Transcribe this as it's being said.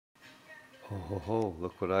Oh,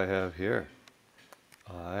 look what I have here.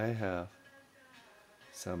 I have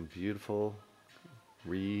some beautiful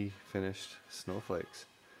refinished snowflakes.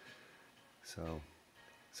 So,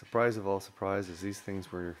 surprise of all surprises, these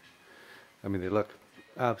things were, I mean, they look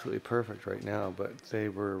absolutely perfect right now, but they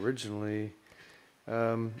were originally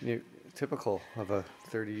typical of a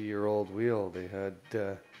 30-year-old wheel. They had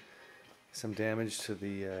some damage to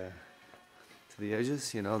the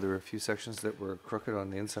edges. You know, there were a few sections that were crooked on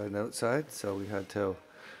the inside and outside, so we had to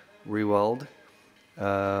re-weld.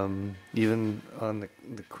 Even on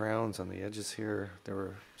the crowns on the edges here, there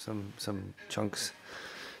were some chunks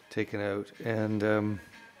taken out, and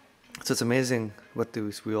so it's amazing what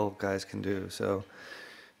these wheel guys can do. So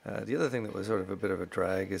the other thing that was sort of a bit of a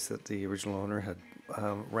drag is that the original owner had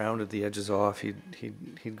rounded the edges off.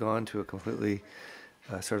 He'd gone to a completely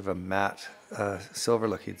sort of a matte silver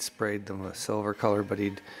look. He'd sprayed them a silver color, but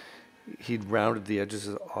he'd rounded the edges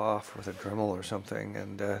off with a Dremel or something,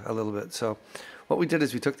 and a little bit. So what we did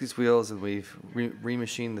is we took these wheels and we've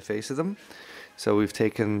remachined the face of them. So we've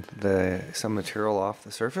taken some material off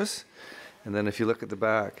the surface, and then if you look at the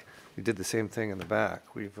back, we did the same thing in the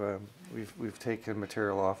back. We've taken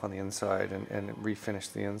material off on the inside and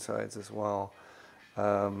refinished the insides as well.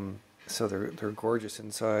 So they're gorgeous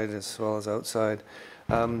inside as well as outside,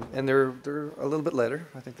 and they're a little bit lighter.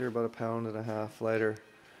 I think they're about 1.5 pounds lighter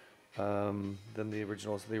than the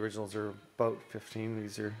originals. The originals are about 15.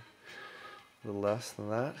 These are a little less than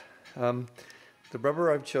that. The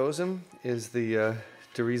rubber I've chosen is the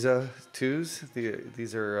Direzza ZIIs.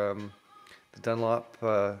 These are the Dunlop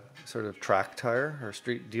sort of track tire, or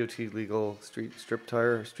street DOT legal street strip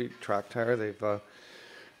tire, or street track tire. They've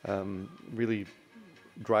really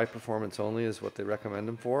dry performance only is what they recommend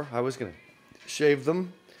them for. I was going to shave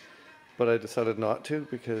them, but I decided not to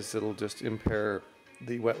because it'll just impair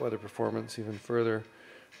the wet weather performance even further.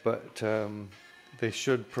 But they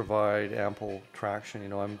should provide ample traction. You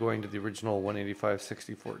know, I'm going to the original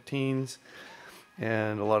 185/60/14s,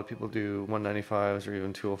 and a lot of people do 195s or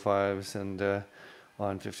even 205s, and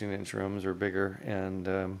on 15-inch rims or bigger. And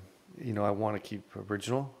you know, I want to keep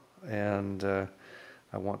original, and I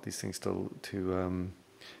want these things to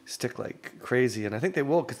stick like crazy, and I think they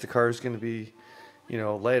will, because the car is going to be, you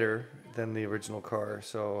know, lighter than the original car.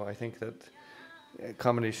 So I think that a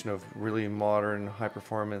combination of really modern high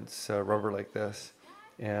performance rubber like this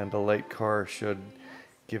and a light car should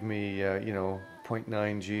give me you know,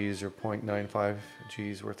 0.9 G's or 0.95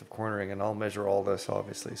 G's worth of cornering, and I'll measure all this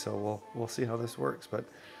obviously, so we'll see how this works. But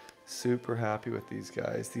super happy with these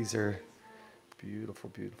guys. These are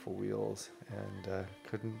beautiful wheels, and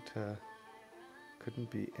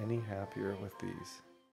couldn't be any happier with these.